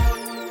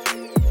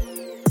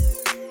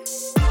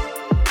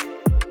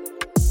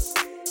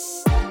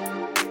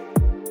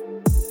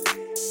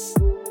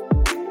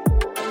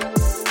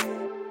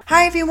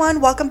Hi everyone,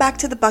 welcome back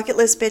to the Bucket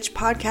List Bitch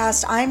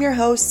podcast. I'm your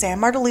host,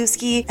 Sam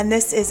Martelewski, and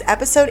this is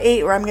episode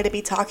 8 where I'm going to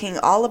be talking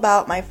all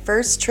about my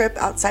first trip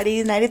outside of the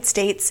United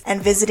States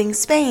and visiting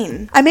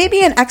Spain. I may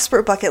be an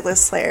expert bucket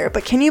list slayer,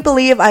 but can you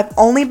believe I've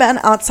only been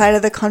outside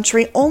of the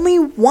country only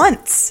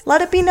once?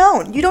 Let it be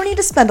known, you don't need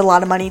to spend a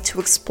lot of money to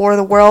explore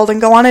the world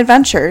and go on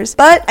adventures,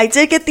 but I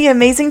did get the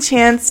amazing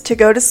chance to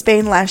go to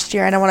Spain last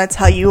year and I want to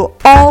tell you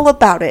all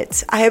about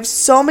it. I have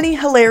so many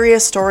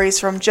hilarious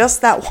stories from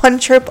just that one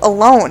trip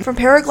alone, from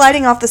paragliding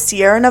off the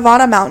Sierra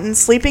Nevada mountains,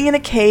 sleeping in a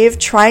cave,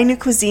 trying new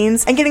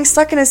cuisines, and getting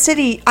stuck in a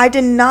city I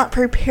did not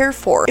prepare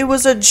for. It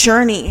was a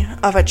journey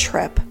of a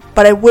trip,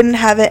 but I wouldn't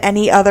have it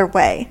any other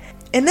way.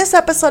 In this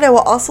episode, I will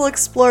also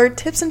explore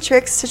tips and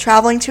tricks to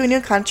traveling to a new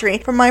country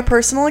from my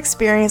personal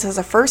experience as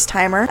a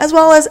first-timer, as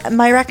well as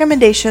my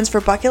recommendations for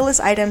bucket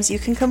list items you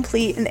can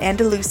complete in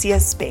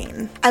Andalusia,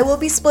 Spain. I will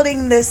be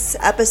splitting this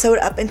episode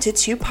up into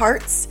 2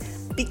 parts,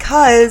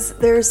 because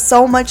there's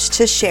so much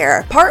to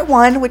share. Part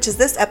 1, which is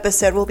this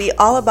episode, will be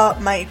all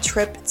about my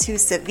trip to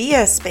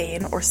Sevilla,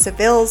 Spain, or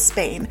Seville,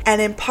 Spain.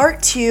 And in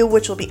part 2,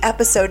 which will be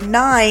episode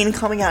 9,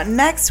 coming out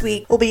next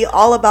week, will be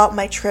all about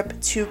my trip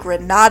to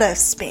Granada,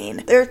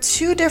 Spain. There are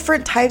 2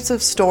 different types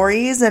of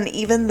stories, and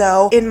even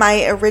though in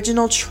my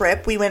original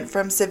trip we went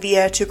from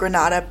Sevilla to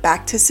Granada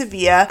back to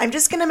Sevilla, I'm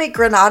just gonna make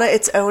Granada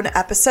its own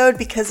episode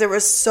because there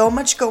was so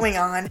much going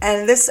on,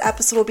 and this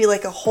episode will be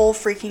like a whole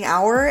freaking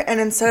hour, and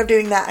instead of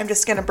doing that, I'm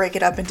just going to break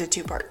it up into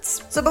 2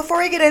 parts. So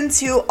before I get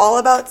into all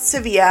about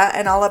Sevilla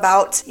and all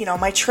about,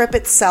 my trip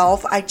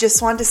itself, I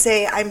just wanted to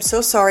say I'm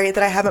so sorry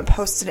that I haven't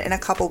posted in a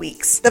couple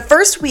weeks. The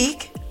first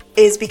week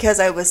is because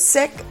I was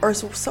sick, or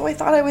so I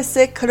thought I was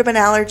sick, could have been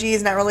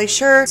allergies, not really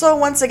sure. So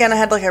once again, I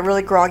had like a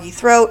really groggy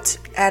throat,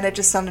 and it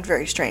just sounded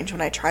very strange when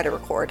I tried to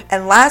record.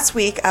 And last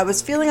week, I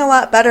was feeling a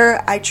lot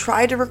better. I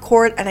tried to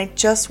record, and I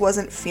just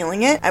wasn't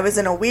feeling it. I was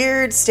in a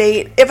weird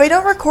state. If I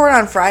don't record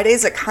on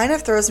Fridays, it kind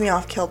of throws me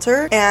off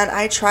kilter, and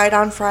I tried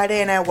on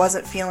Friday, and I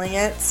wasn't feeling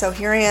it. So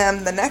here I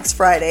am the next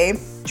Friday,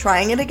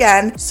 trying it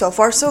again. So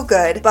far so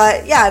good,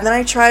 but yeah, and then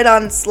I tried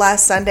on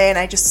last Sunday and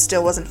I just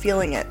still wasn't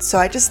feeling it. So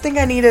I just think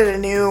I needed a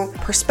new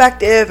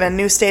perspective and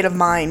new state of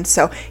mind.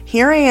 So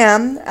here I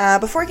am.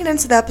 Before I get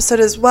into the episode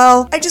as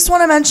well, I just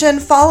want to mention,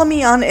 follow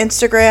me on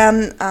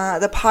Instagram.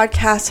 The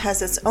podcast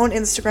has its own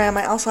Instagram.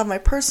 I also have my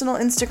personal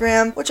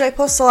Instagram, which I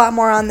post a lot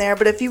more on there,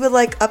 but if you would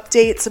like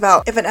updates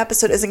about if an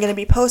episode isn't going to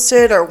be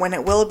posted or when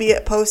it will be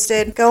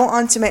posted, go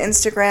onto my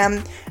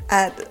Instagram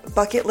at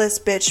Bucket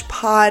List Bitch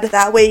Pod.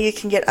 That way you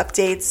can get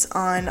updates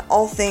on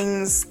all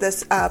things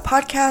this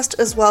podcast,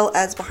 as well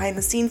as behind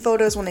the scene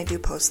photos when I do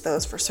post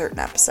those for certain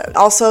episodes.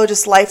 Also,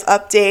 just life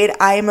update,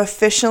 I am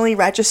officially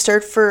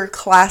registered for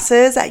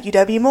classes at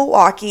UW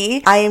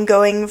Milwaukee. I am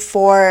going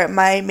for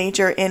my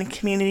major in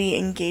community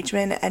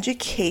engagement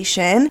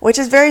education, which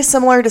is very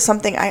similar to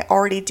something I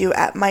already do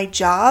at my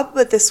job,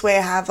 but this way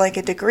I have like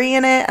a degree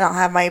in it, and I'll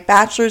have my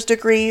bachelor's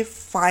degree.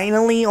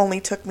 Finally, only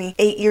took me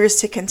 8 years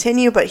to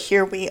continue, but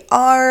here we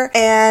are.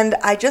 And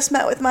I just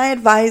met with my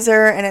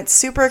advisor, and it's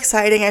super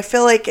exciting. I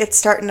feel like it's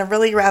starting to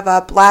really rev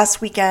up.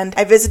 Last weekend,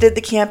 I visited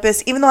the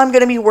campus. Even though I'm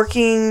going to be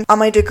working on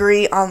my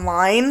degree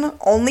online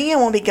only, I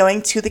won't be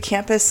going to the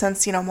campus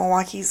since,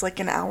 Milwaukee's like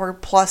an hour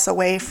plus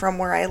away from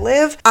where I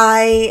live.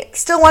 I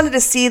still wanted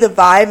to see the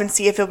vibe and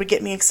see if it would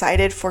get me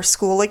excited for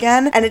school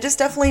again, and it just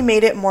definitely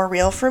made it more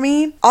real for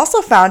me.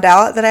 Also found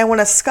out that I won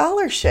a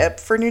scholarship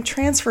for new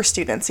transfer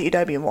students at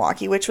UW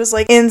Milwaukee, which was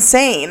like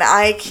insane.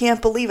 I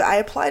can't believe it. I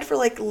applied for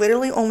like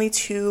literally only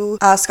 2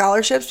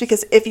 scholarships,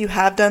 because if you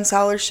have done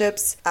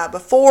scholarships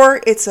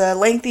before, it's a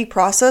lengthy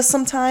process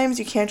sometimes.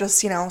 You can't just,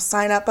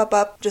 sign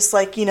up, just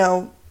like,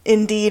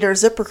 Indeed or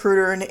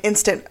ZipRecruiter and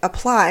instant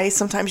apply.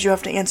 Sometimes you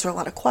have to answer a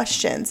lot of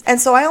questions. And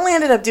so I only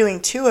ended up doing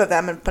 2 of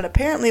them, but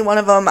apparently one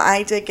of them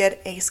I did get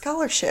a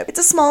scholarship. It's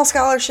a small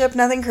scholarship,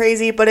 nothing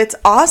crazy, but it's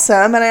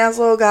awesome. And I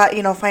also got,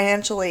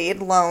 financial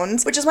aid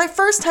loans, which is my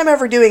first time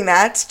ever doing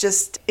that.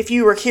 Just if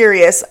you were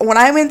curious, when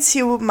I went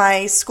to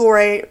my school where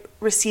I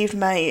received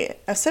my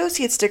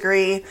associate's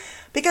degree,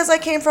 because I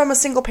came from a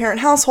single parent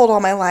household all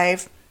my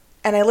life,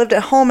 and I lived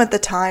at home at the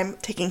time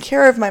taking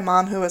care of my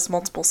mom who has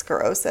multiple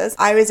sclerosis,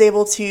 I was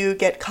able to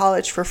get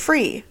college for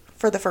free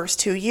for the first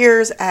 2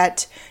 years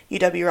at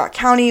UW Rock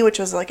County, which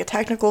was like a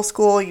technical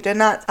school. They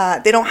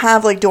don't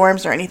have like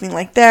dorms or anything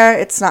like that.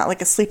 It's not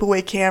like a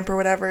sleepaway camp or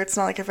whatever. It's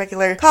not like a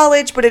regular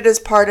college, but it is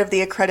part of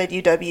the accredited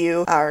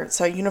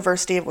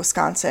University of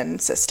Wisconsin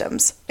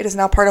systems. It is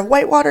now part of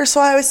Whitewater,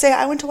 so I always say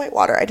I went to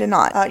Whitewater. I did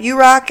not.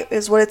 URock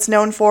is what it's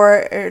known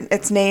for.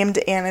 It's named,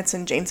 and it's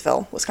in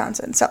Janesville,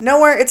 Wisconsin. So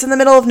nowhere, it's in the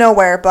middle of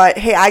nowhere, but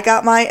hey, I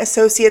got my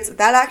associates.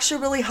 That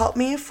actually really helped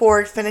me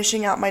for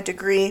finishing out my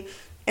degree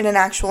in an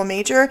actual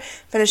major,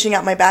 finishing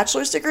out my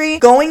bachelor's degree.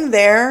 Going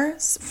there,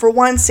 for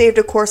one, saved,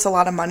 of course, a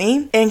lot of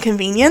money and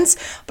convenience,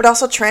 but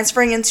also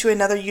transferring into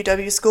another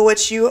UW school,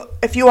 which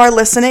if you are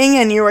listening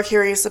and you are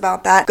curious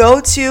about that,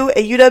 go to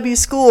a UW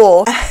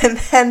school and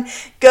then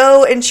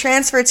go and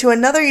transfer to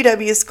another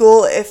UW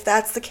school if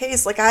that's the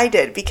case, like I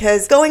did,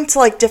 because going to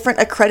like different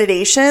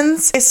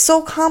accreditations is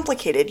so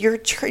complicated. Your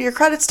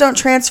credits don't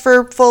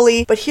transfer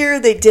fully, but here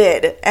they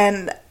did,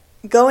 and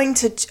going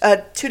to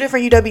two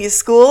different UW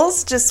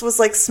schools just was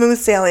like smooth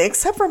sailing,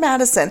 except for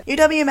Madison.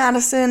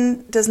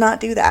 UW-Madison does not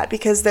do that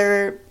because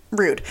they're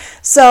rude.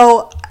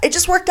 So it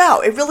just worked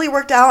out. It really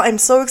worked out. I'm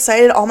so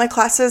excited. All my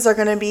classes are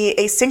going to be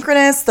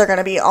asynchronous. They're going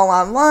to be all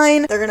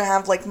online. They're going to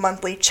have like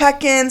monthly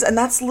check-ins, and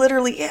that's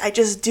literally it. I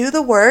just do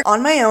the work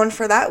on my own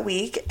for that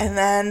week, and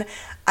then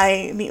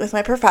I meet with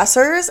my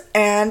professors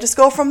and just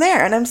go from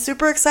there. And I'm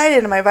super excited,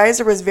 and my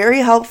advisor was very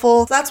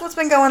helpful. So that's what's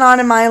been going on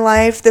in my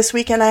life. This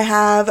weekend I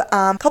have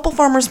a couple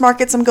farmers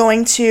markets I'm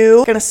going to.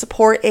 I'm going to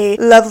support a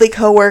lovely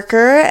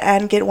coworker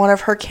and get one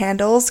of her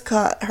candles.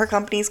 Her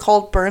company's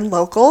called Burn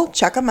Local.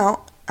 Check them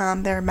out.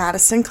 They're a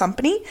Madison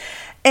company.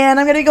 And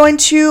I'm going to be going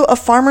to a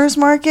farmer's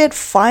market,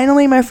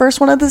 finally my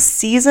first one of the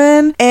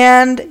season.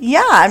 And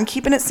yeah, I'm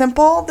keeping it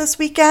simple this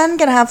weekend.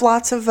 Going to have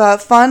lots of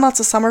fun, lots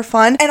of summer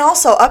fun. And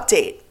also,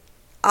 update,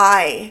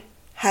 I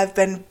have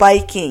been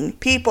biking.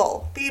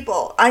 People,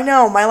 I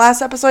know my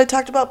last episode I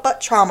talked about butt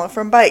trauma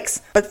from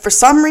bikes, but for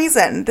some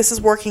reason this is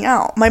working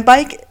out. My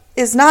bike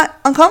is not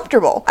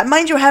uncomfortable.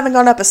 Mind you, I haven't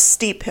gone up a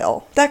steep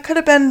hill. That could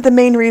have been the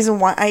main reason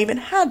why I even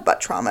had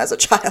butt trauma as a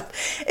child.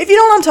 If you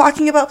know what I'm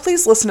talking about,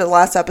 please listen to the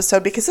last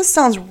episode, because this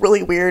sounds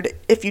really weird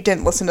if you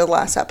didn't listen to the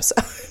last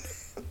episode.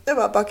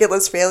 About bucket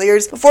list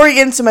failures. Before we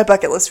get into my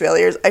bucket list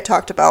failures, I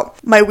talked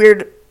about my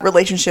weird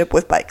relationship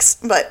with bikes.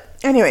 But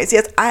anyways,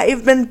 yes,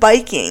 I've been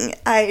biking.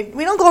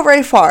 We don't go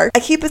very far. I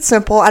keep it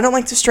simple. I don't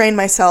like to strain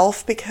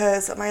myself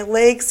because my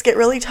legs get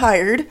really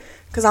tired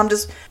because I'm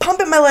just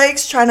pumping my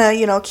legs trying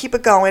to, keep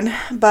it going.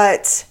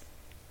 But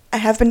I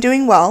have been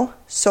doing well.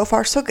 So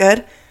far, so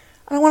good.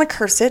 I don't want to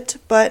curse it,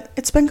 but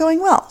it's been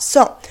going well.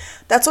 So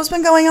that's what's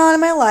been going on in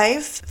my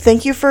life.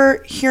 Thank you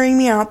for hearing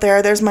me out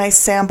there. There's my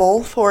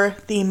sample for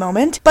the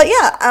moment. But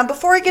yeah,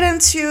 before I get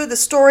into the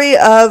story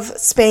of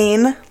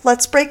Spain,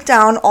 let's break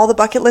down all the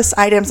bucket list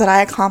items that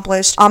I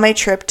accomplished on my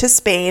trip to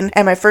Spain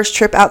and my first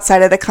trip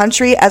outside of the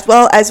country, as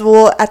well as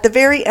we'll, at the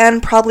very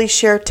end, probably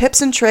share tips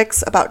and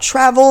tricks about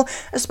travel,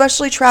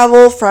 especially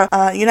travel from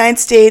United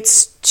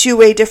States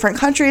to a different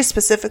country,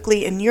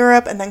 specifically in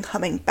Europe, and then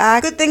coming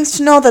back. Good things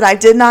to know that I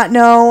did not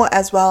know,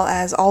 as well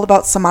as all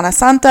about Semana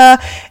Santa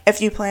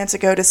if you plan to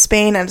go to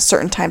Spain at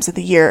certain times of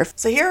the year.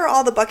 So here are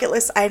all the bucket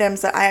list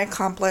items that I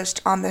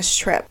accomplished on this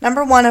trip.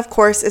 Number one, of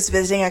course, is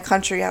visiting a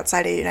country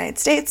outside of the United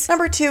States.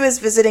 Number two is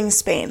visiting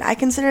Spain. I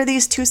consider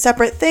these two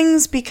separate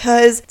things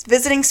because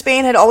visiting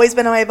Spain had always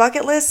been on my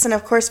bucket list, and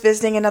of course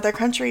visiting another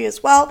country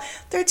as well.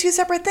 They're two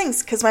separate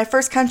things because my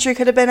first country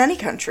could have been any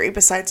country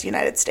besides the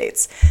United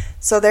States.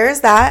 So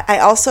there's that. I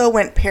also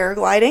went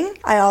paragliding.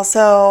 I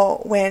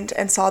also went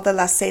and saw the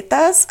Las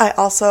Setas. I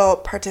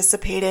also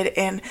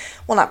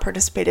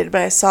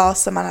but I saw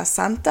Semana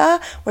Santa,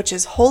 which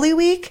is Holy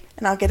Week,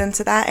 and I'll get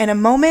into that in a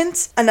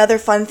moment. Another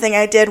fun thing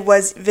I did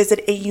was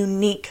visit a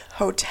unique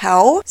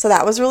hotel, so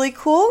that was really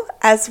cool,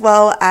 as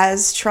well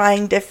as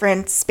trying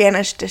different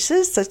Spanish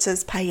dishes such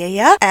as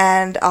paella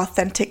and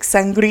authentic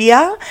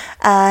sangria,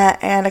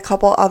 and a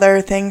couple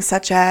other things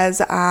such as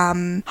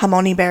jamón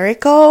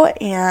ibérico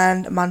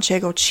and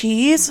manchego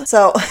cheese.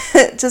 So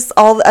just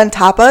all and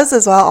tapas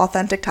as well,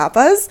 authentic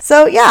tapas.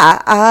 So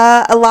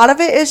yeah, a lot of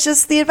it is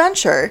just the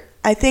adventure.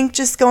 I think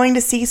just going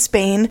to see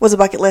Spain was a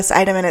bucket list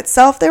item in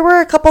itself. There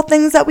were a couple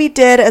things that we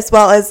did, as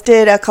well as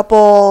did a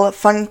couple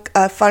fun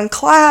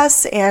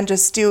class and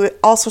just do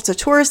all sorts of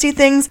touristy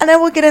things. And I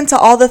will get into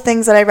all the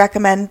things that I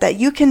recommend that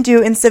you can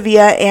do in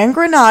Sevilla and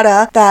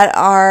Granada that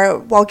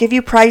are, I'll give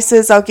you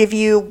prices, I'll give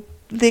you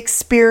the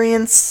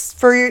experience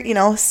for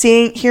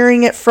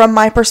hearing it from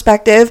my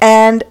perspective,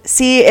 and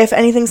see if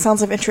anything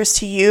sounds of interest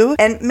to you.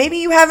 And maybe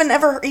you haven't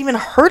ever even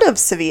heard of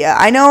Sevilla.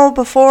 I know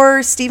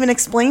before Stephen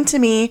explained to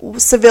me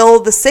Seville,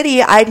 the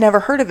city, I'd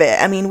never heard of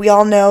it. I mean, we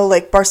all know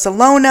like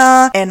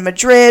Barcelona and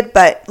Madrid,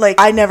 but like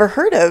I never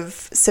heard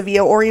of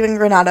Sevilla or even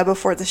Granada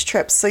before this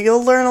trip. So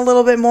you'll learn a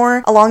little bit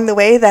more along the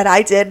way that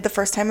I did the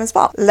first time as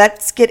well.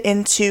 Let's get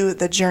into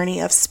the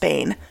journey of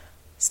Spain.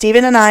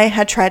 Stephen and I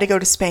had tried to go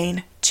to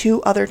Spain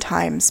 2 other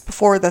times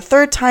before the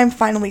third time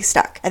finally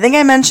stuck. I think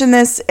I mentioned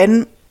this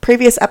in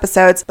previous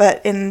episodes,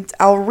 but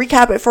I'll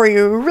recap it for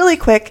you really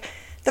quick.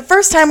 The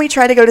first time we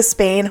tried to go to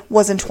Spain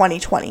was in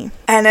 2020.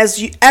 And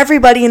as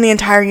everybody in the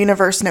entire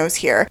universe knows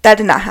here, that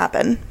did not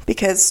happen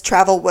because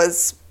travel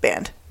was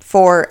banned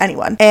for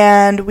anyone.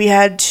 And we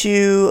had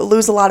to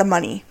lose a lot of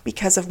money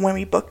because of when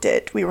we booked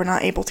it. We were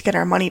not able to get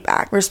our money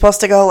back. We were supposed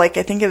to go I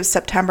think it was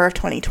September of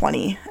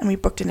 2020, and we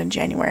booked it in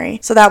January.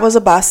 So that was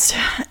a bust.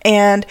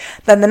 And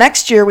then the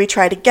next year we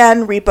tried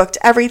again, rebooked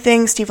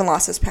everything. Stephen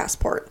lost his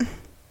passport.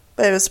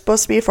 But it was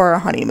supposed to be for our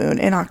honeymoon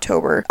in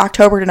October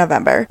to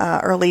November,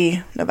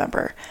 early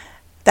November.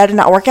 That did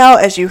not work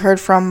out. As you heard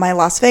from my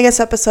Las Vegas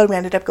episode, we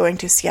ended up going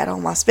to Seattle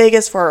and Las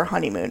Vegas for our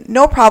honeymoon.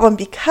 No problem,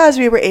 because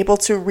we were able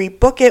to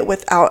rebook it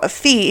without a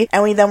fee,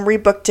 and we then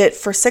rebooked it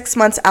for 6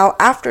 months out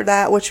after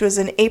that, which was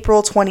in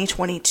April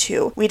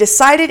 2022. We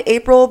decided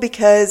April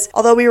because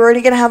although we were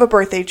already going to have a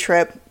birthday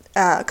trip,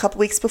 a couple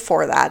weeks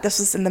before that. This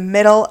was in the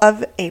middle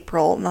of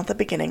April, not the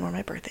beginning where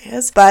my birthday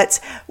is,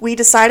 but we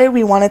decided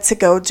we wanted to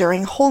go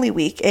during Holy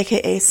Week,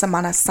 aka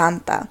Semana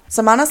Santa.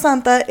 Semana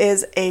Santa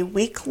is a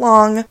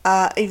week-long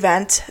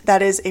event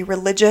that is a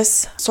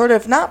religious sort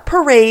of, not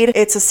parade,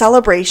 it's a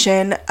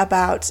celebration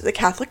about the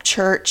Catholic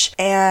Church,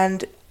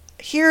 and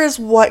here is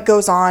what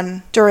goes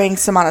on during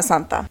Semana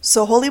Santa.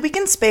 So Holy Week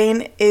in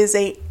Spain is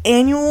a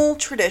annual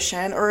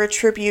tradition or a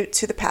tribute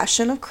to the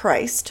Passion of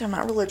Christ. I'm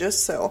not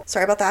religious, so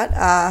sorry about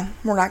that.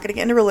 We're not going to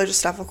get into religious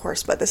stuff, of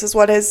course, but this is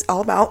what it's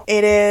all about.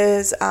 It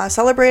is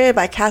celebrated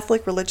by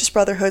Catholic religious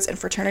brotherhoods and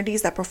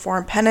fraternities that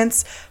perform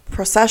penance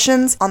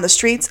processions on the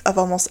streets of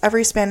almost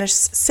every Spanish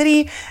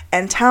city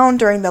and town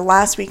during the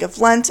last week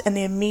of Lent and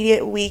the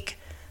immediate week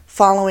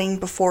following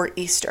before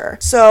Easter.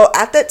 So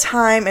at that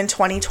time in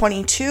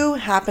 2022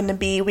 happened to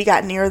be, we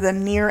got near the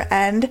near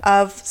end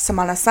of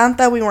Semana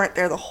Santa. We weren't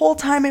there the whole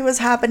time it was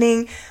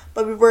happening,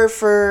 but we were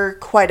for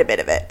quite a bit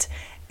of it.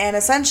 And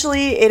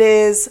essentially it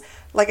is,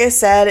 like I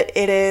said,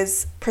 it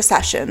is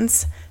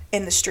processions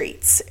in the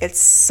streets. It's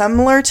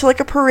similar to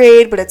like a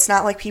parade, but it's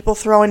not like people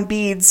throwing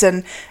beads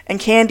and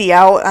candy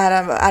out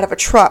of a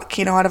truck,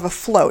 out of a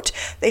float.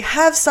 They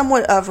have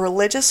somewhat of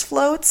religious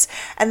floats,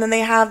 and then they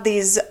have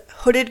these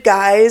hooded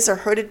guys or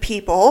hooded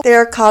people.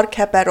 They're called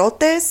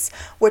caperotes,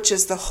 which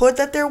is the hood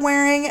that they're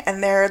wearing,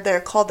 and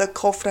they're called the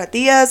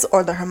cofradías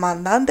or the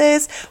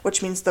hermandades,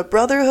 which means the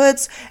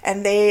brotherhoods,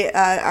 and they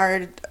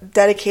are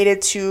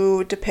dedicated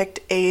to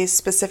depict a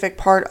specific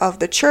part of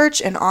the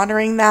church and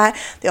honoring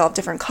that. They all have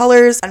different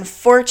colors.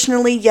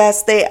 Unfortunately,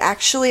 yes, they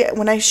actually,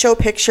 when I show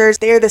pictures,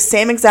 they are the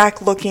same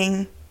exact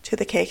looking to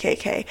the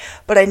KKK,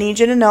 but I need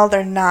you to know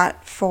they're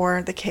not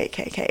for the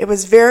KKK. It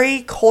was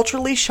very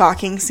culturally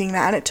shocking seeing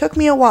that, and it took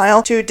me a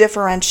while to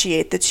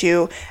differentiate the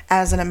two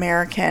as an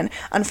American.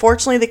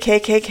 Unfortunately, the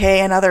KKK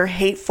and other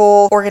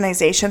hateful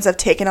organizations have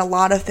taken a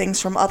lot of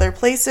things from other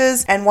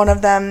places, and one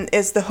of them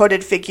is the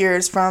hooded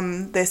figures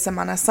from the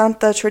Semana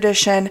Santa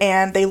tradition,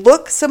 and they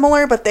look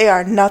similar, but they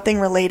are nothing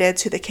related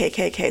to the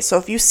KKK. So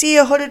if you see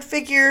a hooded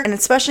figure, and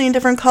especially in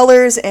different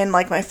colors in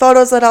like my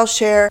photos that I'll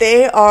share,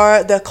 they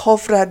are the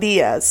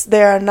cofradías.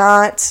 They are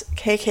not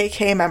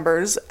KKK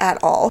members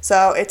at all.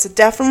 So it's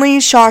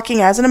definitely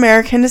shocking as an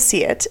American to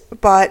see it.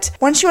 But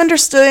once you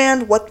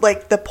understand what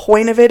like the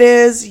point of it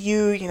is,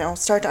 you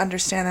start to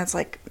understand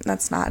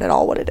that's not at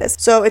all what it is.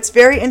 So it's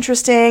very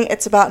interesting.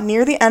 It's about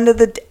near the end of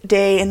the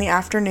day in the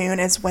afternoon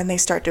is when they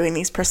start doing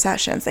these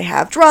processions. They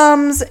have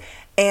drums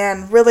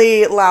and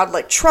really loud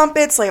like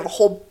trumpets. They have a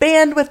whole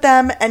band with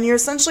them, and you're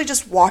essentially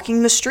just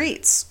walking the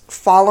streets,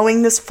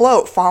 following this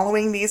float,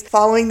 following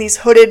these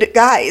hooded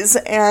guys.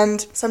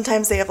 And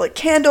sometimes they have like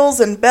candles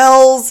and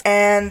bells,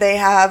 and they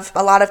have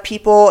a lot of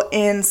people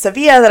in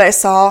Sevilla that I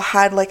saw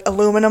had like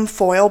aluminum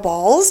foil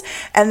balls,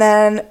 and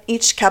then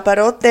each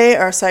caperote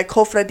or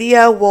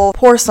cofradia will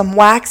pour some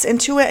wax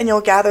into it, and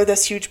you'll gather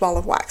this huge ball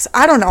of wax.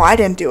 I don't know, I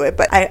didn't do it,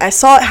 but I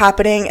saw it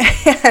happening,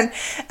 and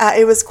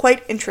it was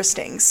quite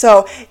interesting.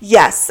 So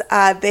yes,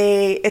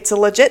 it's a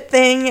legit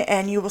thing,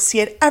 and you will see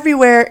it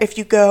everywhere if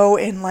you go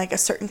in like a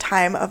certain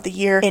time of the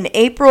year in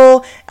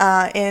April,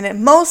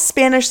 in most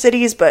Spanish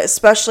cities, but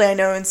especially I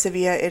know in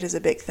Sevilla it is a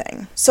big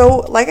thing. So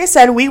like I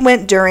said, we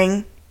went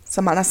during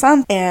Semana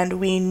Santa, and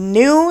we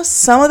knew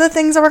some of the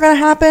things that were going to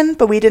happen,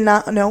 but we did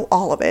not know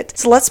all of it.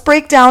 So let's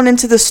break down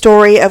into the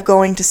story of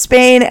going to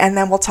Spain, and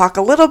then we'll talk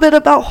a little bit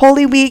about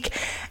Holy Week,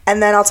 and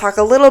then I'll talk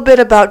a little bit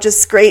about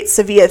just great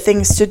Sevilla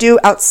things to do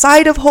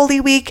outside of Holy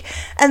Week,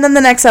 and then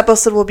the next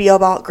episode will be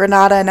about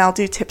Granada, and I'll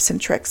do tips and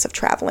tricks of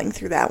traveling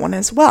through that one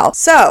as well.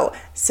 So,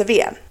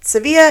 Sevilla.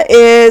 Sevilla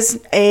is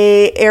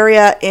an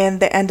area in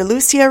the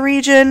Andalusia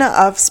region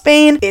of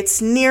Spain.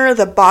 It's near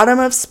the bottom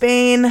of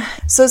Spain.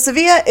 So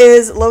Sevilla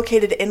is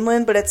located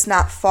inland, but it's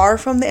not far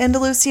from the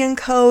Andalusian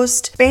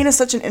coast. Spain is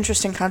such an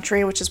interesting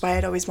country, which is why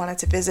I'd always wanted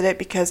to visit it,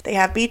 because they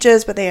have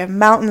beaches, but they have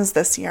mountains,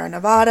 the Sierra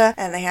Nevada,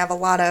 and they have a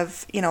lot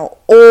of,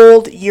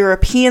 old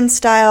European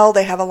style.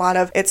 They have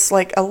it's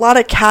like a lot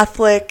of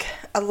Catholic,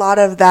 a lot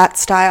of that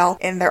style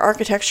in their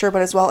architecture,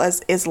 but as well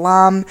as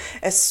Islam,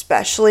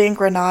 especially in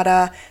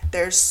Granada.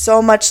 There's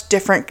so much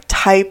different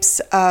types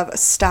of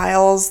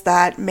styles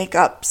that make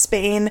up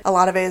Spain. A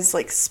lot of it is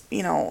like,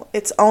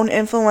 its own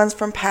influence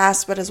from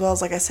past, but as well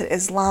as, like I said,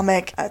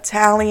 Islamic,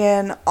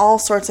 Italian, all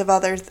sorts of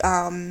other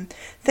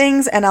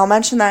things. And I'll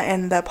mention that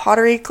in the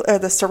pottery or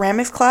the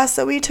ceramics class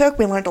that we took,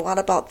 we learned a lot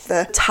about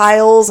the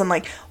tiles and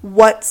like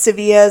what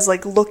Sevilla's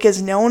like look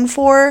is known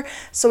for.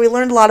 So we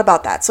learned a lot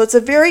about that. So it's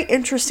a very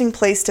interesting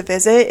place to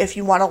visit if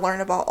you want to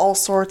learn about all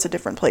sorts of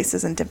different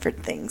places and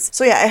different things.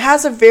 So yeah, it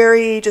has a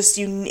very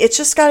it's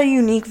just got a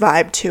unique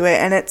vibe to it,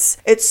 and it's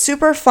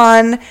super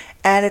fun.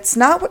 and it's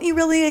not what you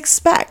really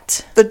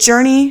expect. The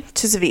journey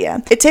to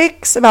Sevilla. It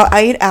takes about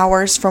 8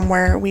 hours from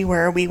where we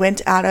were. We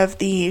went out of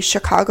the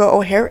Chicago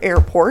O'Hare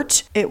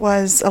Airport. It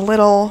was a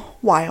little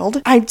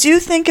wild. I do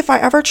think if I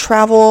ever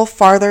travel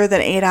farther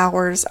than 8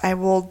 hours, I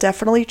will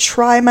definitely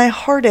try my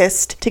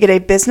hardest to get a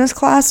business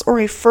class or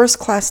a first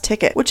class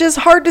ticket, which is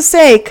hard to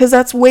say because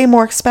that's way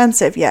more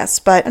expensive,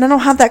 yes, and I don't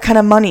have that kind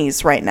of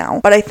monies right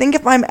now. But I think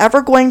if I'm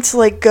ever going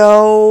to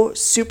go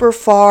super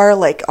far,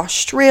 like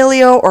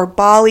Australia or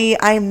Bali,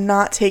 I'm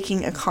not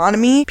taking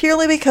economy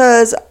purely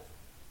because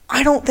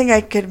I don't think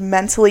I could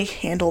mentally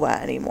handle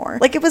that anymore.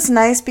 It was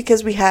nice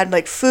because we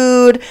had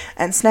food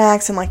and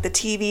snacks and the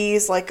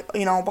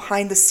TVs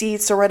behind the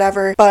seats or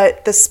whatever,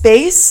 but the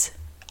space,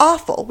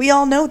 awful. We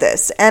all know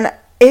this, and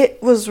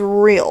it was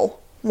real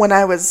when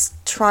I was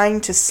trying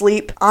to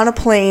sleep on a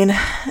plane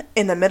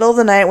in the middle of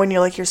the night when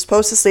you're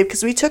supposed to sleep,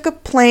 because we took a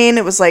plane.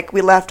 It was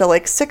we left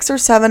at 6 or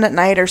 7 at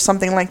night or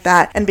something like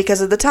that, and because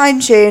of the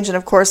time change and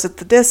of course at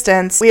the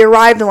distance, we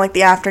arrived in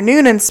the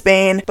afternoon in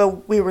Spain,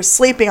 but we were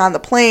sleeping on the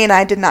plane.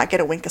 I did not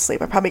get a wink of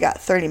sleep. I probably got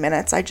 30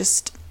 minutes.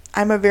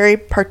 I'm a very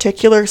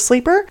particular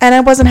sleeper, and I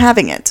wasn't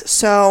having it.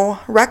 So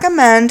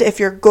recommend, if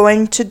you're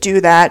going to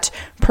do that,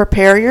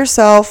 prepare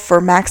yourself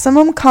for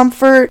maximum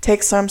comfort.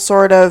 Take some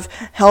sort of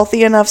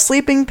healthy enough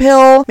sleeping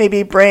pill.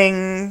 Maybe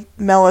bring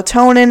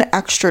melatonin,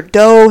 extra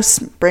dose.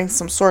 Bring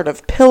some sort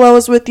of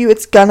pillows with you.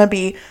 It's gonna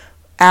be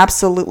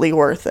absolutely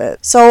worth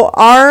it. So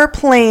our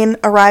plane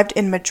arrived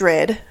in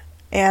Madrid,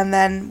 and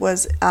then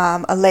was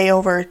a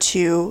layover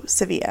to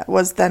Sevilla.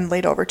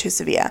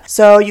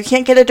 So you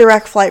can't get a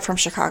direct flight from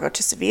Chicago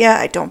to Sevilla.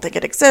 I don't think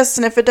it exists,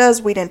 and if it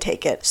does, we didn't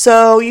take it.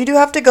 So you do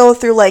have to go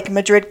through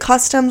Madrid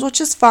customs,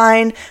 which is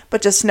fine,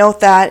 but just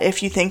note that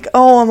if you think,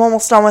 oh, I'm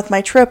almost done with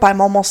my trip,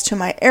 I'm almost to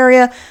my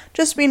area,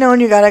 just be known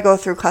you gotta go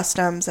through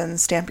customs and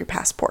stamp your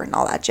passport and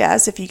all that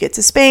jazz if you get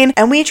to Spain.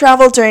 And we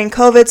traveled during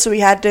COVID, so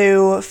we had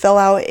to fill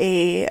out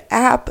a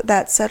app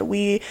that said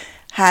we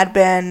had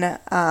been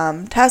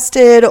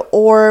tested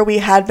or we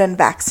had been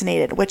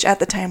vaccinated, which at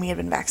the time we had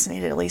been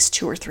vaccinated at least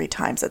 2 or 3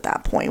 times at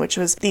that point, which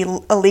was the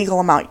illegal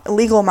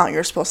amount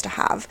you're supposed to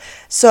have.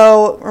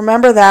 So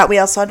remember that. We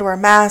also had to wear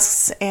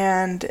masks,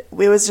 and it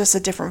was just a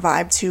different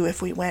vibe too if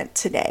we went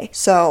today.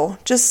 So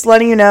just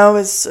letting you know,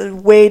 it's a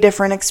way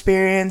different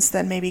experience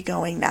than maybe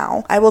going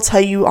now. I will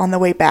tell you, on the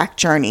way back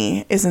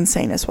journey is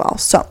insane as well.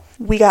 So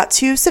we got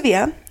to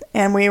Sevilla,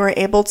 and we were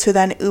able to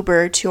then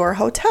Uber to our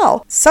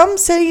hotel. Some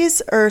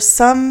cities or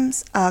some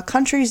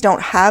countries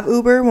don't have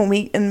Uber. When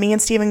me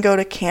and Steven go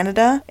to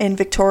Canada, in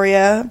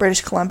Victoria,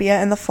 British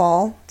Columbia in the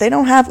fall, they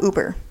don't have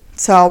Uber.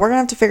 So we're gonna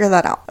have to figure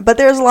that out. But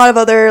there's a lot of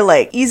other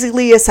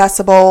easily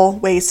accessible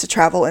ways to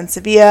travel in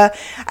Sevilla.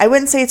 I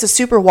wouldn't say it's a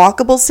super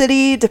walkable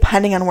city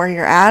depending on where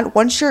you're at.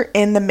 Once you're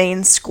in the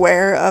main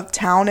square of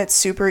town, it's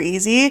super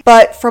easy.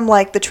 But from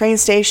the train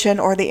station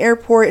or the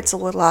airport, it's a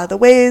little out of the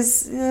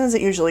ways as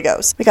it usually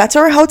goes. We got to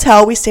our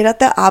hotel. We stayed at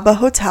the ABBA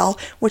Hotel,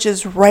 which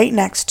is right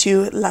next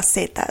to Las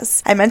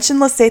Setas. I mentioned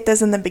Las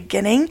Setas in the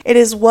beginning. It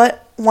is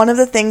one of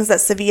the things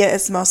that Sevilla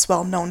is most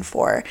well known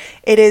for.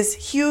 It is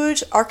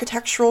huge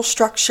architectural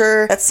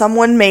structure that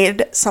someone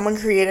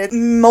created,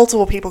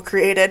 multiple people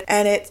created,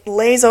 and it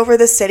lays over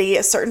the city,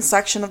 a certain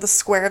section of the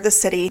square of the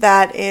city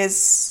that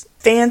is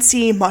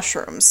fancy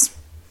mushrooms.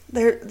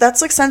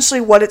 That's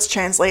essentially what it's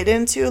translated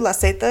into.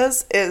 Las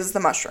Setas is the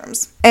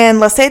mushrooms. And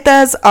Las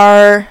Setas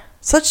are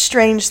such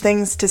strange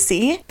things to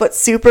see, but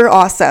super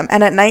awesome.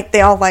 And at night,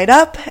 they all light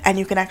up, and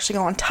you can actually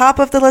go on top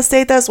of the Las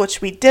Setas, which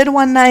we did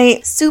one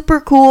night.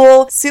 Super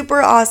cool,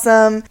 super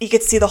awesome. You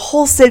could see the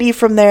whole city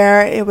from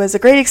there. It was a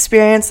great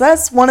experience.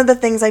 That's one of the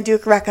things I do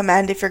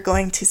recommend if you're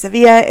going to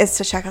Sevilla, is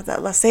to check out the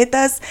Las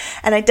Setas.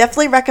 And I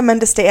definitely recommend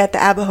to stay at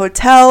the ABBA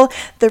Hotel.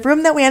 The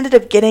room that we ended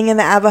up getting in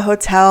the ABBA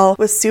Hotel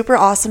was super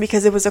awesome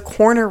because it was a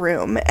corner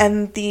room,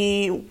 and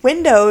the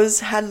windows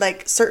had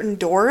certain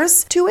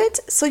doors to it,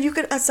 so you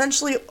could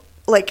essentially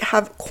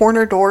have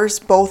corner doors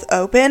both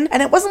open,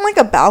 and it wasn't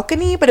a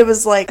balcony, but it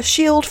was a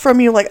shield from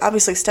you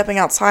obviously stepping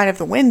outside of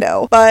the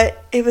window.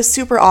 But it was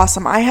super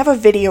awesome. I have a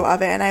video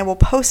of it, and I will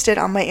post it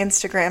on my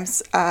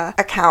Instagram's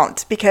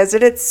account because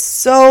it is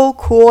so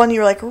cool, and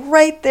you're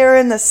right there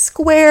in the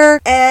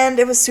square, and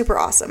it was super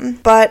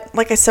awesome. But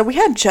like I said, we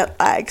had jet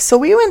lag, so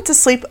we went to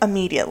sleep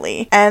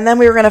immediately, and then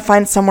we were gonna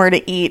find somewhere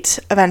to eat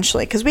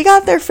eventually because we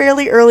got there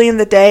fairly early in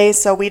the day,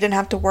 so we didn't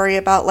have to worry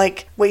about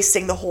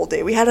wasting the whole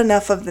day. We had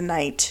enough of the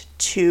night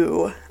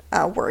to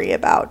worry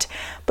about.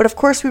 But of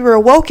course, we were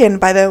awoken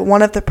by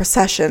one of the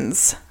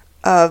processions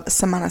of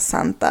Semana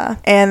Santa,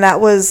 and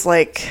that was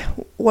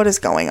what is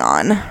going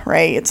on,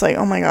 right? It's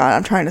oh my god,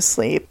 I'm trying to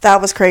sleep.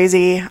 That was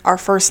crazy. Our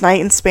first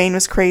night in Spain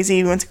was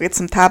crazy. We went to get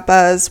some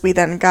tapas. We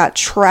then got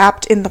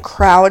trapped in the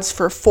crowds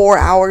for 4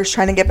 hours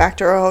trying to get back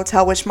to our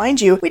hotel, which, mind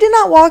you, we did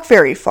not walk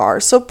very far.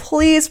 So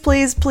please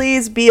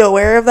be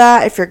aware of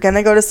that if you're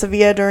gonna go to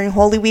Sevilla during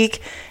Holy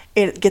Week.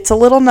 It gets a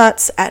little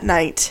nuts at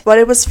night, but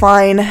it was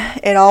fine.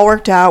 It all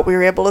worked out. We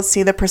were able to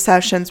see the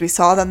processions. We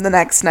saw them the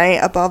next night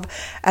above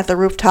at the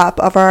rooftop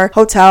of our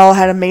hotel.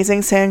 Had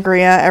amazing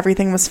sangria.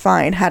 Everything was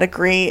fine. Had a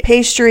great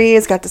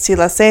pastries. Got to see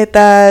Las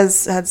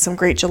Setas. Had some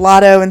great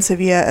gelato in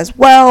Sevilla as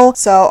well.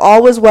 So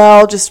all was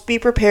well. Just be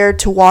prepared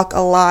to walk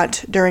a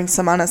lot during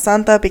Semana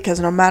Santa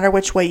because no matter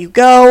which way you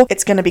go,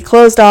 it's going to be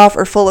closed off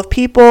or full of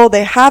people.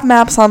 They have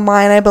maps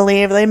online, I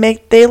believe.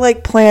 They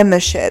like plan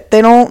this shit.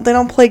 They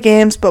don't play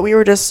games, but we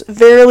were just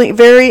very,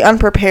 very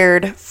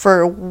unprepared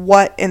for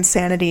what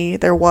insanity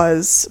there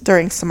was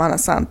during Semana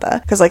Santa.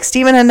 Because like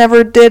Steven had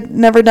never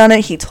done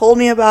it. He told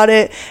me about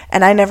it,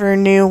 and I never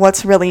knew what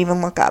to really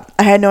even look up.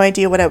 I had no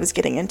idea what I was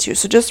getting into.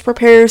 So just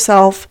prepare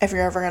yourself if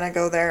you're ever gonna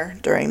go there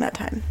during that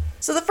time.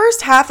 So the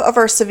first half of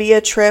our Sevilla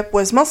trip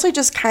was mostly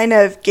just kind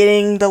of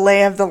getting the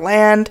lay of the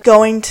land,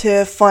 going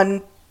to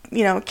fun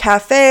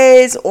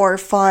cafes or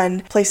fun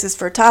places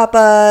for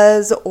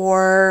tapas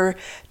or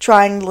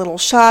trying little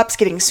shops,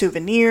 getting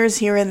souvenirs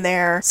here and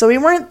there. So we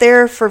weren't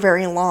there for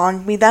very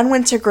long. We then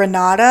went to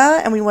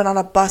Granada and we went on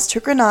a bus to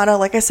Granada.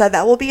 Like I said,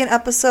 that will be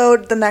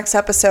the next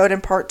episode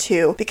in part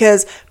 2,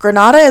 because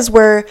Granada is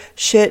where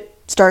shit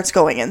starts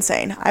going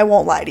insane. I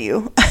won't lie to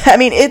you. I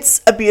mean, it's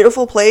a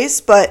beautiful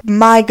place, but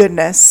my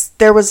goodness,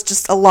 there was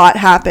just a lot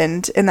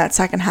happened in that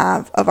second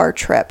half of our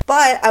trip.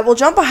 But I will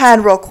jump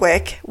ahead real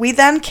quick. We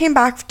then came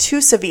back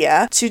to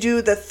Sevilla to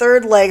do the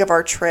third leg of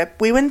our trip.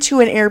 We went to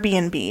an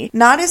Airbnb.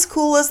 Not as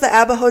cool as the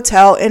Abba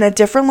Hotel, in a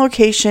different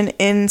location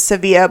in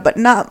Sevilla, but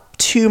not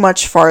too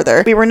much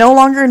farther. We were no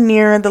longer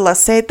near the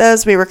Las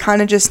Setas. We were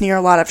kind of just near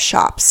a lot of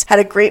shops. Had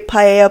a great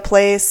paella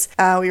place.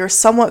 We were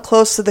somewhat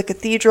close to the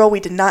cathedral. We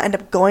did not end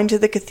up going to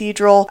the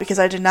cathedral because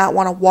I did not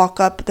want to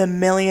walk up the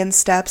million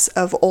steps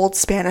of old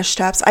Spanish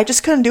steps. I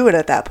just couldn't do it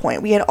at that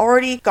point. We had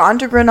already gone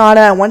to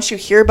Granada, and once you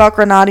hear about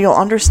Granada, you'll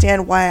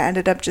understand why I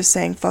ended up just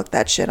saying, fuck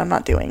that shit, I'm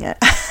not doing it.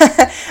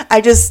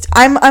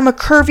 I'm a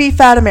curvy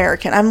fat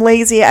American. I'm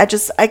lazy. I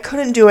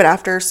couldn't do it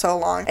after so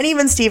long. And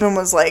even Steven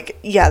was like,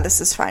 yeah, this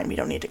is fine. We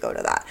don't need to go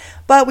to that.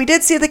 But we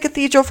did see the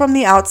cathedral from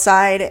the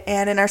outside,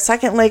 and in our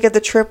second leg of the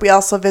trip, we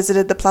also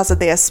visited the Plaza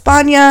de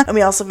España, and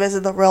we also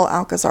visited the Royal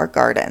Alcazar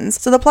Gardens.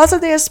 So the Plaza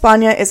de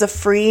España is a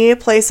free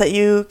place that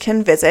you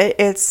can visit.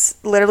 It's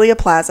literally a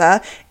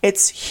plaza.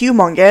 It's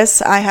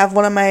humongous. I have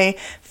one of my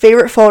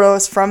favorite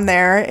photos from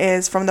there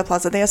is from the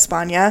Plaza de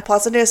España.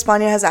 Plaza de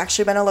España has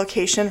actually been a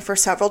location for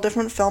several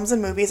different films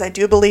and movies. I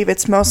do believe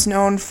it's most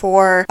known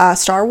for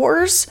Star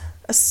Wars.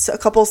 A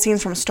couple of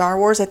scenes from Star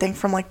Wars, I think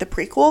from like the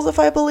prequels, if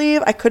I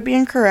believe. I could be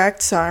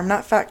incorrect, so I'm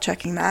not fact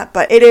checking that,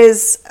 but it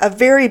is a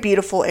very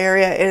beautiful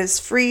area. It is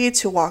free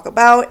to walk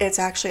about. It's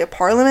actually a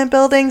parliament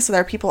building, so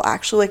there are people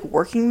actually like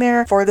working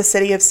there for the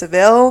city of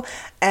Seville.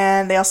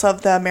 And they also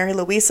have the Mary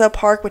Louisa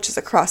Park, which is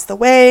across the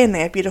way, and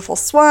they have beautiful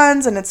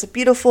swans, and it's a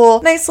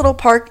beautiful, nice little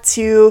park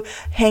to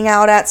hang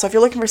out at. So if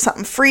you're looking for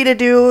something free to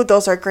do,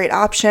 those are great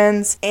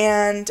options.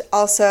 And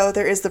also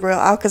there is the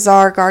Royal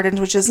Alcazar Gardens,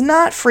 which is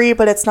not free,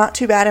 but it's not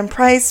too bad in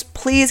price.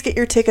 Please get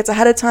your tickets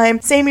ahead of time.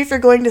 Same if you're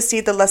going to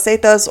see the Las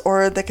Setas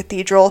or the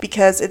cathedral,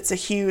 because it's a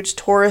huge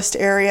tourist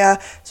area.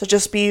 So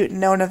just be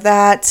known of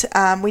that.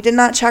 We did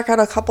not check out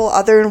a couple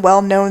other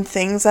well-known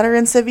things that are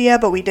in Sevilla,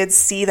 but we did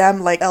see them,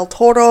 like El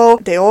Toro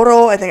de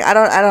Oro. I don't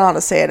know how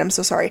to say it. I'm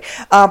so sorry.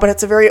 But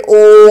it's a very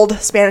old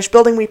Spanish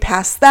building. We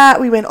passed that.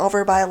 We went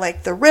over by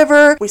like the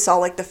river. We saw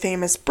like the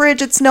famous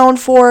bridge it's known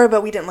for,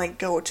 but we didn't like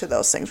go to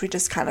those things. We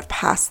just kind of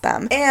passed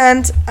them.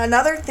 And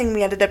another thing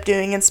we ended up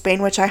doing in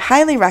Spain, which I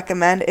highly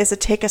recommend, is to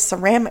take a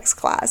ceramics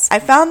class. I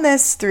found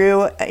this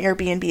through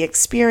Airbnb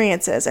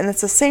experiences, and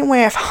it's the same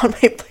way I found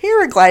my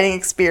paragliding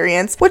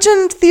experience, which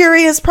in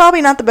theory is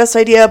probably not the best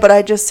idea, but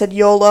I just said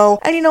YOLO.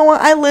 And you know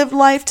what? I lived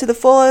life to the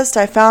fullest.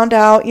 I found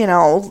out,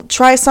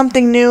 try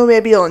something new,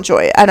 maybe you'll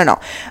enjoy it. I don't know.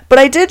 But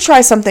I did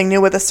try something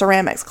new with a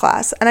ceramics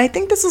class, and I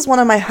think this is one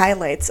of my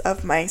highlights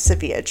of my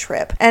Sevilla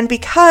trip. And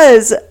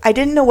because I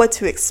didn't know what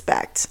to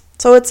expect.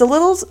 So it's a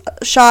little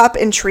shop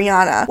in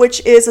Triana,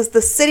 which is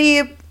the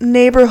city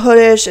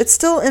neighborhoodish. It's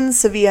still in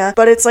Sevilla,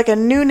 but it's like a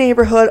new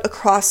neighborhood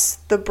across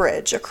the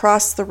bridge,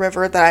 across the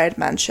river that I had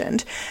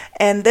mentioned.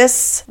 And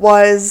this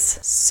was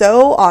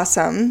so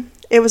awesome.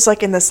 It was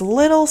like in this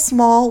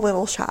small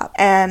little shop,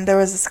 and there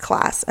was this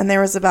class, and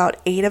there was about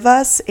 8 of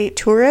us, 8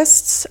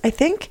 tourists, I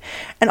think,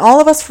 and all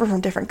of us were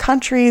from different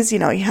countries. You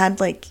had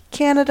like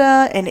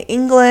Canada and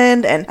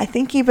England, and I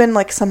think even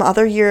like some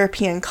other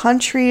European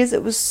countries.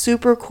 It was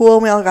super cool.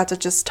 We all got to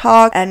just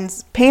talk and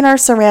paint our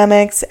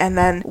ceramics, and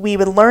then we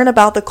would learn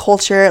about the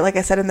culture, like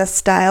I said, in the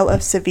style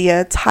of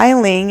Sevilla,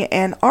 tiling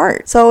and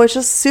art. So it's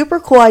just super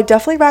cool. I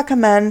definitely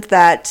recommend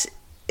that.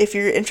 If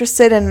you're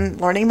interested in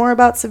learning more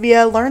about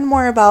Sevilla, learn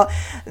more about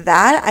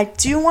that. I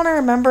do want to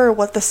remember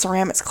what the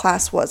ceramics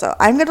class was.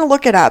 I'm going to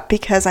look it up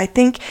because I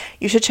think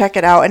you should check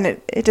it out, and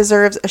it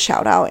deserves a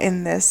shout out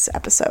in this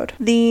episode.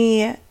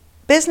 The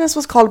business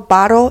was called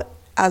Barro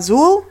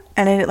Azul,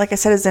 and it, like I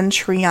said, is in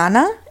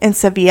Triana in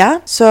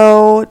Sevilla.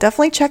 So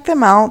definitely check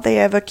them out. They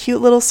have a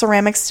cute little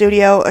ceramic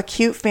studio, a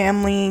cute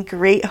family,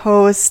 great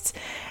hosts.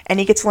 and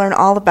you get to learn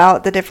all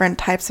about the different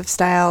types of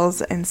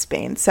styles in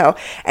Spain. So,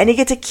 and you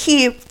get to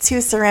keep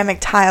 2 ceramic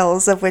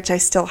tiles, of which I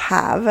still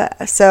have.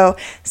 So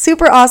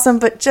super awesome.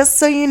 But just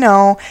so you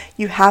know,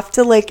 you have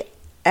to, like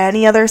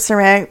any other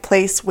ceramic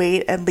place,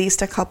 wait at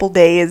least a couple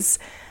days.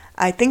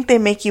 I think they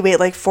make you wait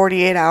like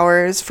 48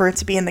 hours for it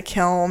to be in the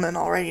kiln and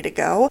all ready to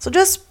go. So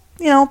just,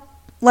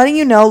 letting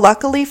you know,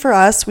 luckily for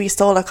us, we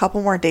still had a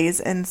couple more days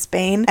in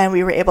Spain and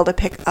we were able to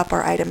pick up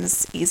our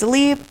items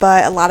easily.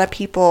 But a lot of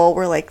people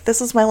were like,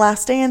 this is my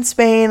last day in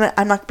Spain.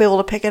 I'm not going to be able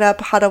to pick it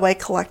up. How do I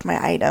collect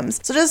my items?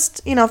 So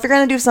just, if you're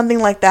going to do something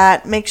like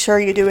that, make sure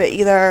you do it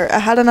either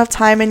ahead enough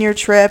time in your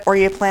trip or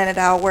you plan it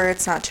out where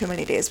it's not too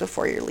many days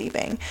before you're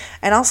leaving.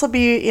 And also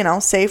be,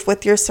 safe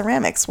with your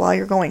ceramics while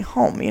you're going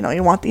home. You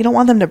don't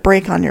want them to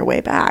break on your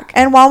way back.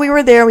 And while we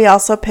were there, we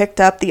also picked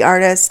up, the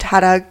artist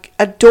had a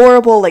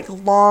adorable, like,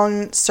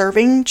 long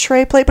serving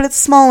tray plate, but it's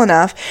small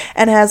enough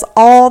and has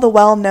all the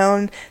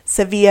well-known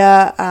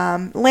Sevilla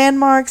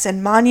landmarks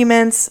and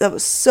monuments. That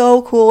was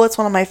so cool. It's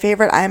one of my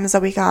favorite items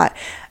that we got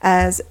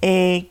as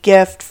a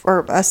gift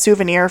or a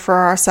souvenir for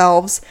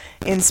ourselves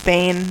in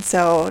Spain.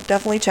 So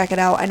definitely check it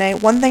out.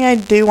 And one thing I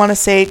do want to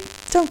say,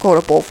 don't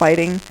go to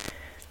bullfighting.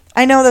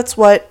 I know that's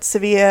what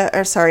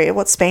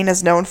what Spain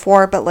is known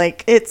for, but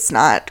like, it's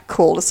not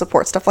cool to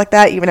support stuff like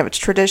that, even if it's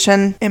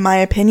tradition. In my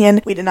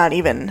opinion, we did not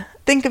even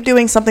think of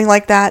doing something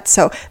like that.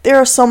 So there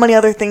are so many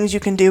other things you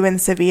can do in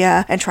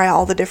Sevilla and try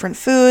all the different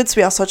foods.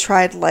 We also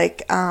tried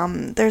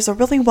there's a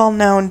really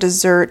well-known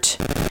dessert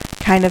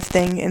kind of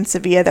thing in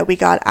Sevilla that we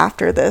got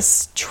after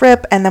this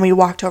trip, and then we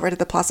walked over to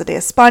the Plaza de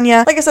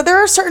España. Like I said, there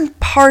are certain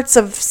parts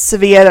of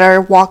Sevilla that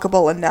are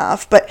walkable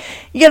enough, but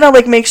you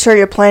gotta make sure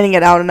you're planning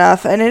it out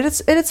enough, and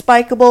it's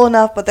bikeable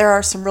enough, but there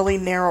are some really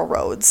narrow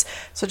roads,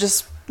 so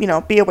just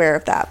be aware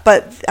of that.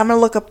 But I'm going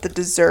to look up the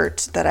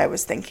dessert that I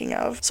was thinking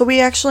of. So we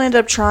actually ended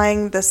up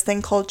trying this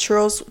thing called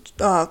churros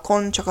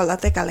con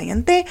chocolate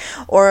caliente,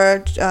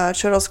 or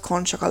churros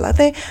con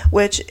chocolate,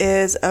 which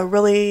is a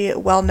really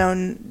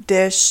well-known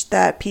dish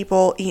that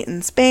people eat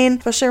in Spain,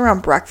 especially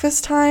around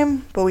breakfast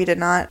time, but we did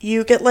not.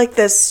 You get like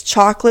this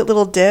chocolate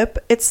little dip.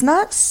 It's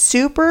not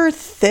super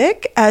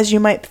thick as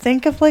you might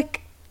think of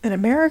in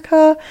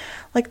America,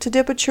 to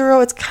dip a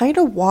churro. It's kind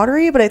of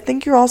watery, but I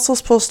think you're also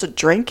supposed to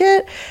drink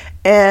it.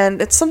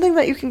 And it's something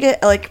that you can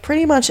get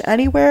pretty much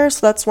anywhere.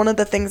 So that's one of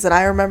the things that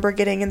I remember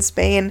getting in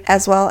Spain,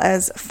 as well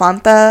as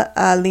Fanta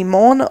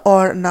Limon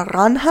or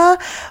Naranja,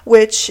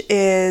 which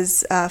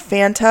is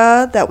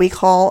Fanta that we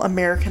call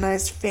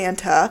Americanized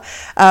Fanta.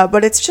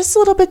 But it's just a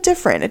little bit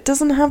different. It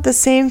doesn't have the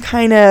same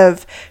kind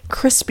of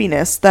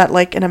crispiness that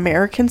an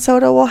American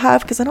soda will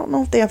have, because I don't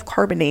know if they have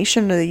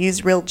carbonation or they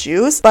use real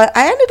juice. But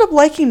I ended up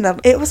liking them.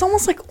 It was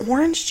almost like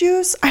orange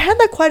juice. I had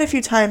that quite a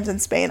few times in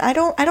Spain. I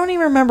don't even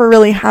remember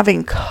really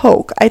having Coke.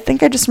 I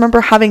think I just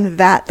remember having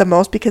that the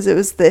most because it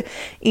was the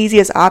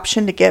easiest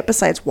option to get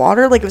besides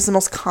water. It was the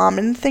most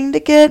common thing to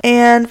get.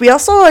 And we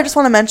also, I just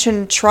want to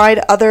mention, tried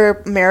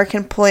other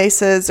American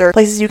places or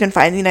places you can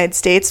find in the United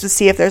States to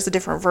see if there's a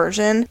different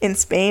version in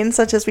Spain,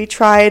 such as we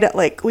tried,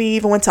 we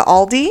even went to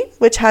Aldi,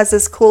 which has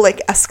this cool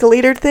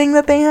escalator thing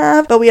that they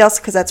have. But we also,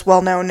 because that's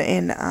well known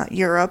in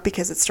Europe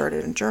because it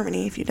started in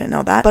Germany, if you didn't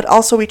know that. But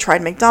also we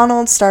tried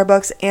McDonald's,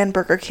 Starbucks, and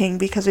Burger King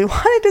because we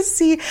wanted to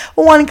see,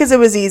 one, because it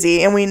was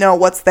easy and we know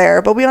what's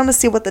there, but we want to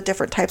see what the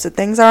different types of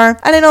things are.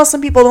 And I know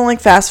some people don't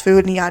like fast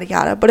food and yada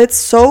yada, but it's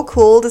so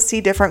cool to see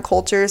different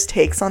cultures'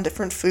 takes on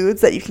different foods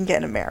that you can get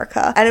in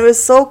America. And it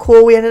was so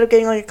cool. We ended up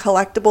getting a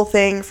collectible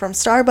thing from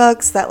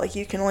Starbucks that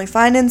you can only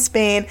find in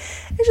Spain.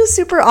 It's just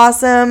super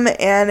awesome,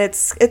 and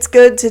it's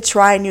good to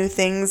try new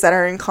things that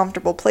are in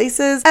comfortable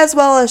places, as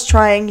well as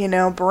trying,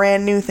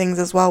 brand new things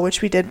as well,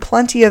 which we did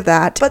plenty of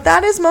that. But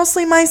that is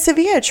mostly my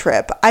Sevilla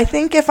trip. I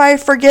think if I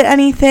forget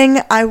anything,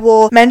 I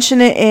will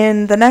mention it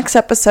in the next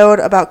episode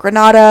about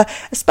Granada,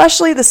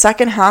 especially the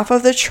second half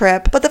of the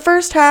trip. But the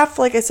first half,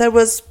 like I said,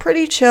 was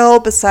pretty chill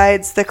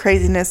besides the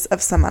craziness of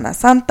Semana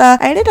Santa.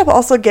 I ended up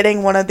also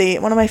getting one of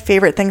my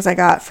favorite things I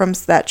got from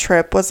that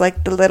trip was the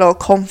little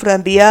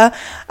cofradia,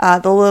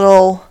 the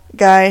little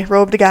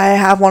robed guy. I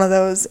have one of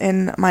those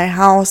in my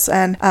house,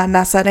 and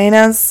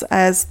Nazarenas,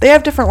 as they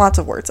have lots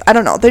of words. I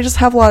don't know. They just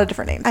have a lot of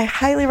different names. I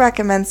highly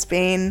recommend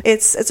Spain.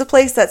 It's a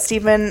place that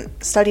Steven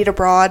studied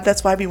abroad.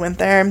 That's why we went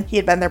there. He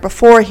had been there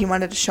before. He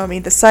wanted to show me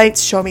the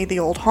sights, show me the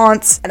old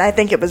haunts, and I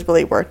think it was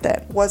really worth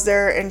it. Was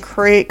there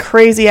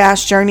crazy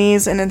ass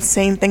journeys and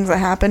insane things that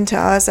happened to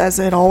us, as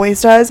it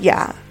always does?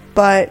 Yeah.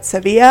 But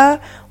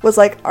Sevilla was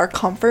our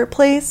comfort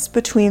place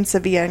between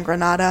Sevilla and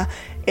Granada.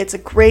 It's a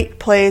great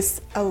place.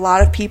 A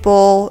lot of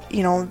people,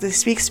 they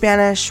speak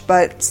Spanish,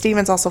 but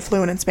Steven's also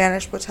fluent in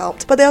Spanish, which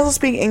helped. But they also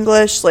speak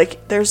English.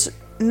 There's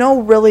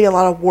no really a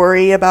lot of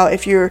worry about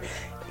if you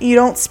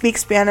don't speak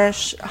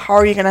Spanish, how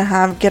are you going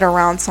to get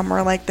around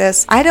somewhere like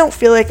this? I don't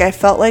feel like I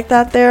felt like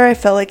that there. I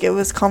felt like it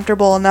was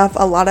comfortable enough.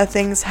 A lot of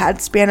things had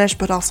Spanish,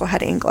 but also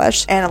had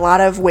English. And a lot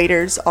of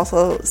waiters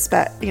also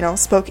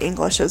spoke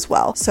English as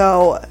well.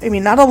 So,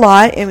 not a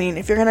lot.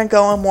 If you're going to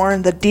go more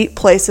in the deep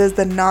places,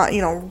 then not,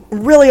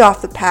 really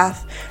off the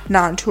path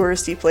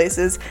non-touristy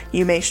places,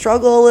 you may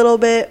struggle a little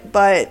bit,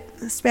 but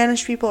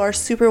Spanish people are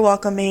super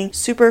welcoming,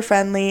 super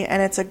friendly,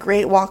 and it's a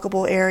great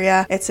walkable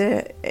area. It's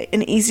an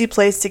easy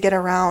place to get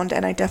around,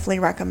 and I definitely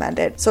recommend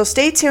it. So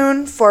stay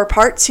tuned for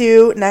part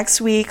 2 next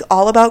week,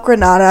 all about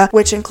Granada,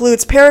 which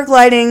includes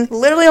paragliding,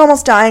 literally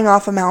almost dying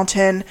off a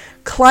mountain,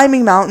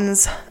 climbing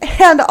mountains,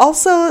 and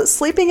also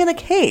sleeping in a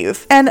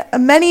cave, and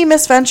many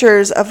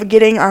misadventures of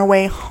getting our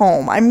way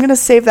home. I'm going to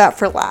save that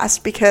for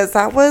last because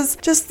that was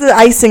just the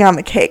icing on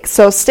the cake.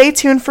 So stay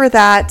tuned for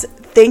that.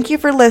 Thank you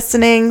for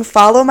listening.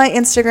 Follow my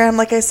Instagram,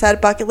 like I said,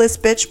 Bucket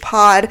List Bitch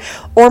Pod,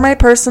 or my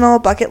personal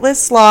Bucket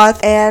List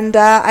Sloth, and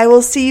I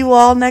will see you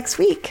all next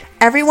week.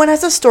 Everyone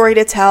has a story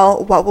to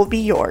tell. What will be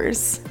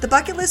yours? The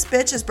Bucket List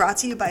Bitch is brought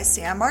to you by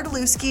Sam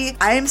Martelewski.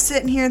 I am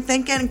sitting here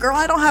thinking, girl,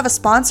 I don't have a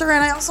sponsor,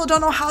 and I also don't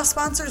know how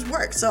sponsors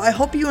work. So I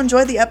hope you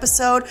enjoyed the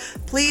episode.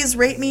 Please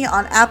rate me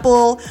on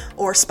Apple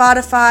or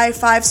Spotify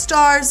 5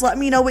 stars. Let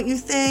me know what you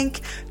think.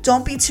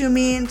 Don't be too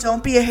mean.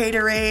 Don't be a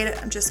haterade.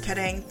 I'm just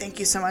kidding. Thank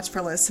you so much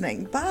for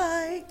listening.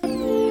 Bye.